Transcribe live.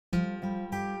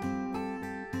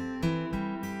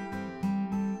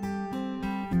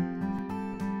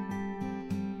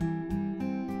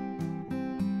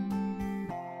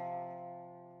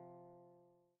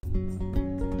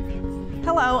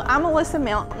Hello, I'm Melissa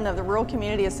Melton of the Rural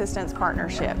Community Assistance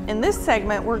Partnership. In this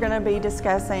segment, we're going to be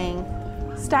discussing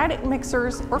static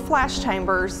mixers or flash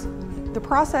chambers, the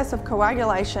process of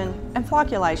coagulation and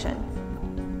flocculation.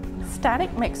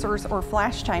 Static mixers or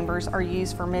flash chambers are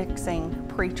used for mixing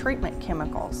pre-treatment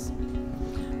chemicals.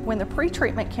 When the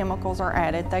pre-treatment chemicals are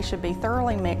added, they should be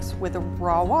thoroughly mixed with the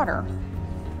raw water.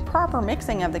 Proper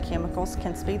mixing of the chemicals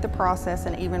can speed the process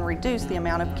and even reduce the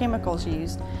amount of chemicals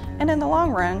used, and in the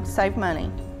long run, save money.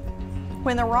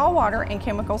 When the raw water and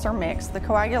chemicals are mixed, the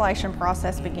coagulation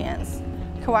process begins.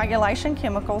 Coagulation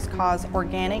chemicals cause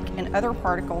organic and other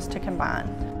particles to combine.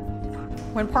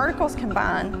 When particles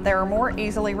combine, they are more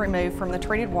easily removed from the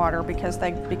treated water because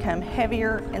they become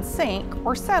heavier and sink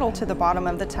or settle to the bottom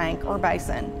of the tank or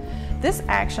basin. This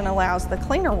action allows the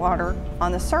cleaner water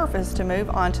on the surface to move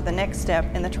on to the next step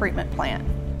in the treatment plant.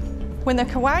 When the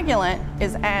coagulant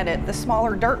is added, the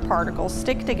smaller dirt particles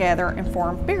stick together and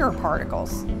form bigger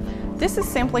particles. This is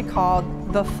simply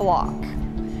called the flock.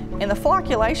 In the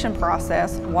flocculation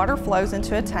process, water flows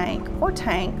into a tank or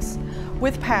tanks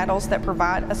with paddles that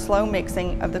provide a slow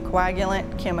mixing of the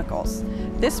coagulant chemicals.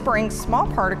 This brings small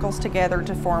particles together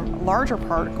to form larger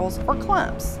particles or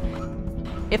clumps.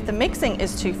 If the mixing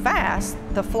is too fast,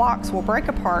 the flocks will break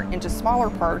apart into smaller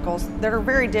particles that are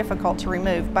very difficult to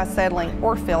remove by settling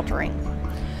or filtering.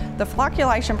 The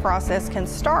flocculation process can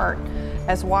start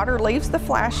as water leaves the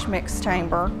flash mix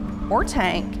chamber or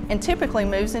tank and typically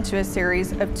moves into a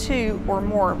series of 2 or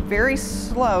more very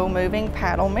slow moving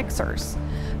paddle mixers.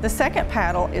 The second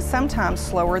paddle is sometimes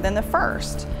slower than the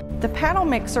first. The paddle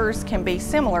mixers can be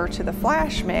similar to the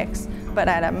flash mix, but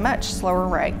at a much slower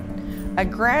rate. A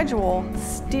gradual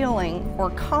stilling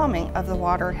or calming of the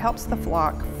water helps the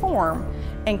flock form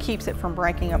and keeps it from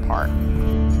breaking apart.